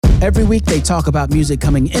Every week they talk about music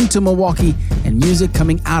coming into Milwaukee and music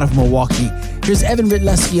coming out of Milwaukee. Here's Evan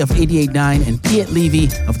Rytlewski of 88.9 and Piet Levy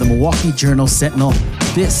of the Milwaukee Journal-Sentinel.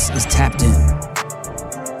 This is Tapped In.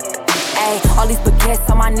 Ay, all these baguettes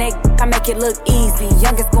on my neck, I make it look easy.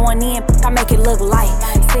 Youngest going in, I make it look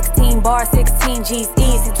light. 16 bars, 16 G's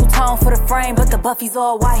easy. Two-tone for the frame, but the Buffy's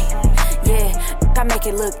all white. Yeah, I make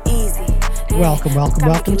it look easy.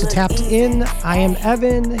 Welcome to Tapped In. I am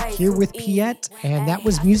Evan, here with Piet, and that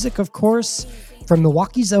was music, of course, from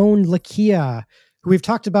Milwaukee's own Lakia, who we've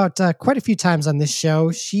talked about quite a few times on this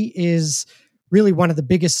show. She is really one of the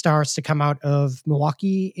biggest stars to come out of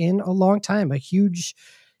Milwaukee in a long time. A huge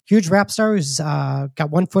rap star who's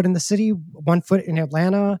got one foot in the city, one foot in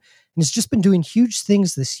Atlanta, and has just been doing huge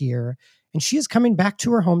things this year. And she is coming back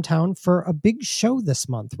to her hometown for a big show this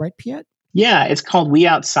month, right, Piet? Yeah, it's called We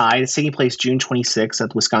Outside. It's taking place June 26th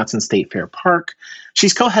at the Wisconsin State Fair Park.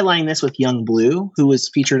 She's co-headlining this with Young Blue, who was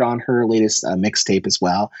featured on her latest mixtape as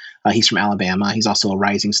well. He's from Alabama. He's also a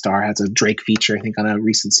rising star, has a Drake feature, I think, on a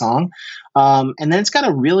recent song. And then it's got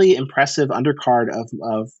a really impressive undercard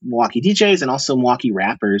of Milwaukee DJs and also Milwaukee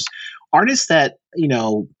rappers. Artists that,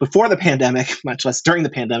 before the pandemic, much less during the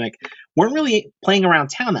pandemic, weren't really playing around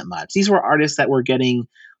town that much. These were artists that were getting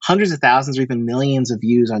hundreds of thousands or even millions of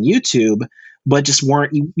views on YouTube, but just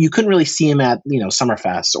weren't, you couldn't really see them at,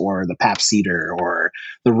 Summerfest or the Pabst Cedar or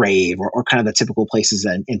the Rave or kind of the typical places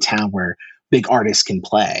in town where big artists can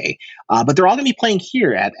play. But they're all going to be playing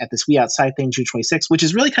here at this We Outside thing, June 26th, which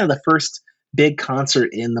is really kind of the first big concert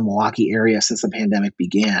in the Milwaukee area since the pandemic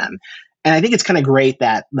began. And I think it's kind of great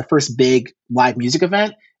that the first big live music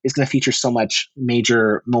event is going to feature so much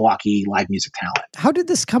major Milwaukee live music talent. How did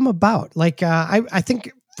this come about? I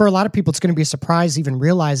think for a lot of people, it's going to be a surprise even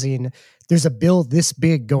realizing there's a bill this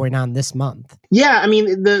big going on this month. Yeah, I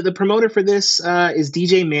mean, the promoter for this is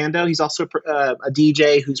DJ Mando. He's also a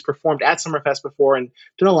DJ who's performed at Summerfest before and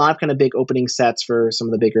done a lot of kind of big opening sets for some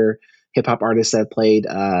of the bigger hip-hop artists that have played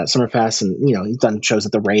Summerfest. And, he's done shows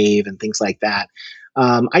at the Rave and things like that.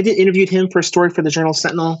 I interviewed him for a story for the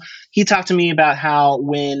Journal-Sentinel. He talked to me about how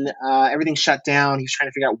when everything shut down, he was trying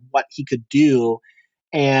to figure out what he could do.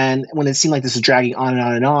 And when it seemed like this was dragging on and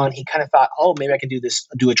on and on, he kind of thought, maybe I can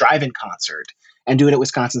do a drive-in concert and do it at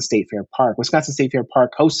Wisconsin State Fair Park. Wisconsin State Fair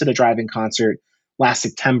Park hosted a drive-in concert last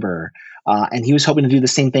September, and he was hoping to do the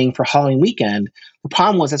same thing for Halloween weekend. The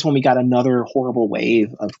problem was that's when we got another horrible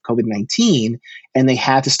wave of COVID-19, and they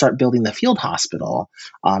had to start building the field hospital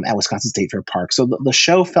at Wisconsin State Fair Park. So the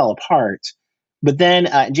show fell apart. But then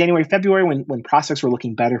in January, February, when prospects were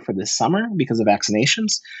looking better for this summer because of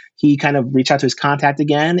vaccinations, he kind of reached out to his contact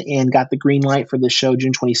again and got the green light for this show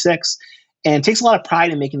June 26th. And takes a lot of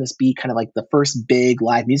pride in making this be kind of like the first big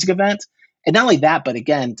live music event. And not only that, but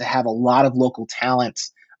again, to have a lot of local talent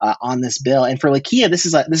on this bill. And for Lakia, this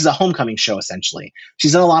is a homecoming show, essentially.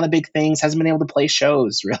 She's done a lot of big things, hasn't been able to play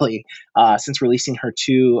shows really since releasing her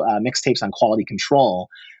two mixtapes on Quality Control.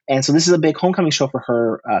 And so this is a big homecoming show for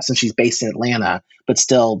her since she's based in Atlanta, but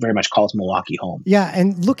still very much calls Milwaukee home. Yeah,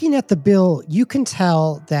 and looking at the bill, you can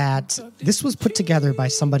tell that this was put together by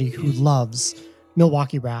somebody who loves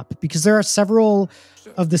Milwaukee rap, because there are several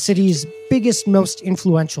of the city's biggest, most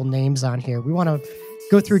influential names on here. We want to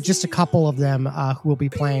go through just a couple of them who will be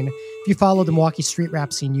playing. If you follow the Milwaukee street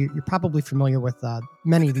rap scene, you're probably familiar with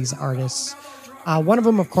many of these artists. One of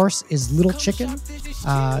them, of course, is Little Chicken.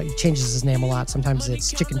 He changes his name a lot. Sometimes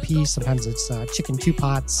it's Chicken P, sometimes it's Chicken Two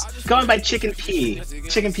Pots. Going by Chicken P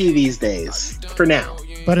these days, for now.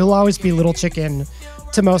 But he'll always be Little Chicken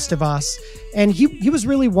to most of us. And he was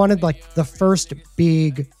really one of the first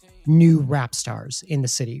big new rap stars in the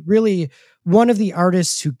city. Really one of the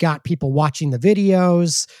artists who got people watching the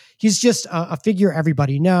videos. He's just a figure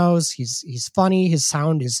everybody knows. He's funny. His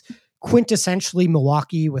sound is quintessentially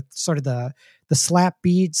Milwaukee with sort of the slap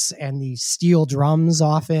beats and the steel drums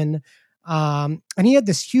often. And he had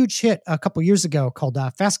this huge hit a couple years ago called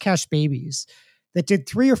Fast Cash Babies that did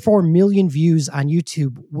 3 or 4 million views on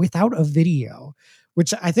YouTube without a video,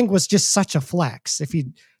 which I think was just such a flex. If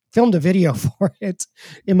he filmed a video for it,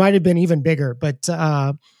 it might have been even bigger, but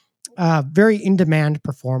very in-demand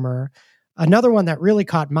performer. Another one that really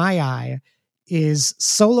caught my eye is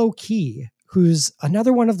Solo Key, who's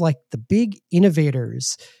another one of the big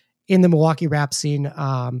innovators in the Milwaukee rap scene.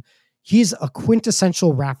 He's a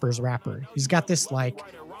quintessential rapper's rapper. He's got this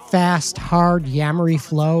fast, hard, yammery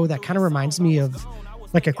flow that kind of reminds me of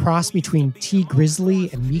a cross between T Grizzly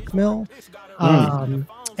and Meek Mill.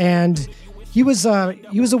 And he was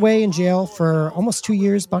away in jail for almost 2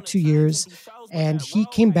 years, about 2 years. And he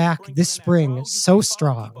came back this spring so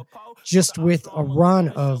strong, just with a run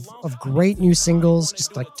of great new singles,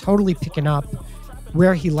 just totally picking up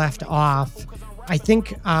where he left off. I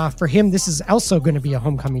think for him, this is also going to be a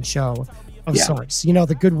homecoming show of sorts. You know,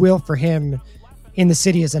 the goodwill for him in the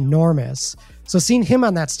city is enormous. So seeing him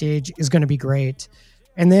on that stage is going to be great.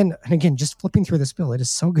 And then, and again, just flipping through this bill, it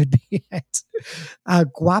is so good to be it.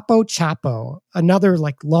 Guapo Chapo, another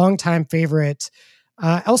like longtime favorite,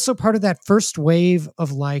 also part of that first wave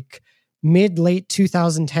of like mid-late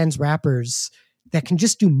 2010s rappers that can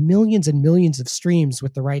just do millions and millions of streams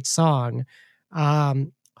with the right song.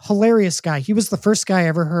 Hilarious guy. He was the first guy I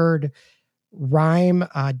ever heard rhyme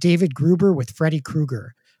David Gruber with Freddy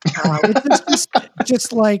Krueger. Which is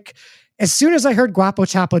just like, as soon as I heard Guapo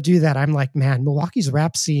Chapo do that, I'm like, man, Milwaukee's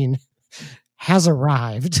rap scene has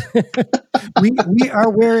arrived. we are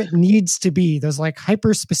where it needs to be. There's like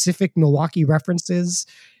hyper specific Milwaukee references.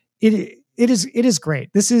 It is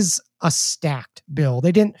great. This is a stacked bill.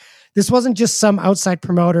 This wasn't just some outside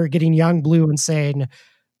promoter getting Young Blue and saying,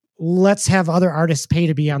 let's have other artists pay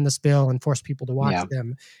to be on this bill and force people to watch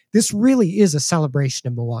them. This really is a celebration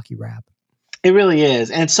of Milwaukee rap. It really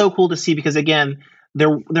is. And it's so cool to see because, again,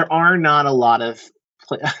 there are not a lot of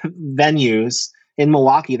venues in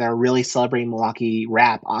Milwaukee that are really celebrating Milwaukee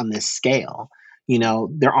rap on this scale. You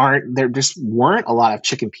know, there just weren't a lot of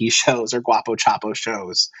Chicken Pea shows or Guapo Chapo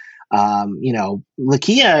shows. You know,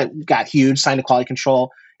 Lakia got huge, signed to Quality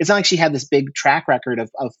Control. It's not like she had this big track record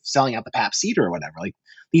of selling out the Pap Cedar or whatever. Like,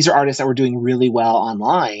 these are artists that were doing really well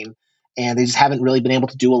online, and they just haven't really been able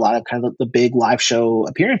to do a lot of kind of the big live show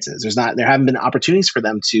appearances. There haven't been opportunities for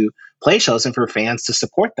them to play shows and for fans to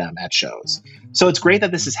support them at shows. So it's great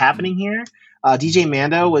that this is happening here. DJ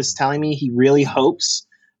Mando was telling me he really hopes,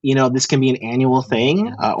 you know, this can be an annual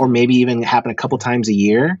thing, or maybe even happen a couple times a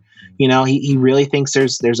year. You know, he really thinks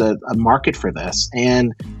there's a market for this,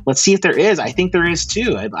 and let's see if there is. I think there is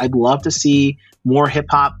too. I'd love to see more hip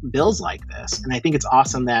hop bills like this, and I think it's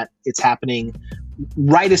awesome that it's happening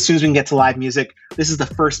right as soon as we can get to live music. This is the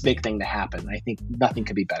first big thing to happen. I think nothing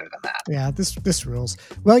could be better than that. Yeah, this rules.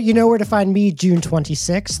 Well, you know where to find me June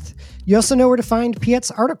 26th. You also know where to find Piet's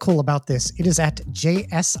article about this. It is at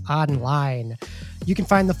JS Online. You can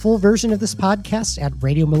find the full version of this podcast at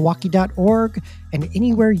radiomilwaukee.org and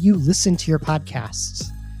anywhere you listen to your podcasts.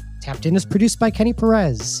 Tapped In is produced by Kenny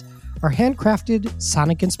Perez. Our handcrafted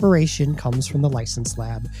sonic inspiration comes from the License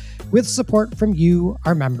Lab, with support from you,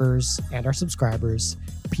 our members, and our subscribers.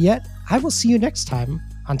 Piet, I will see you next time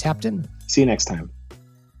on Tapped In. See you next time.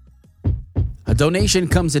 A donation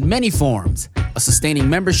comes in many forms: a sustaining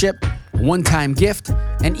membership, a one-time gift,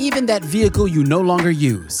 and even that vehicle you no longer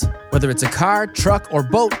use. Whether it's a car, truck, or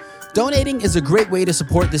boat, donating is a great way to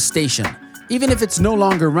support this station. Even if it's no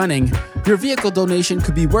longer running, your vehicle donation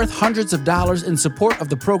could be worth hundreds of dollars in support of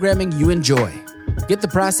the programming you enjoy. Get the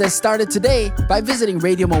process started today by visiting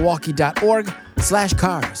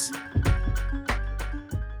radiomilwaukee.org/cars.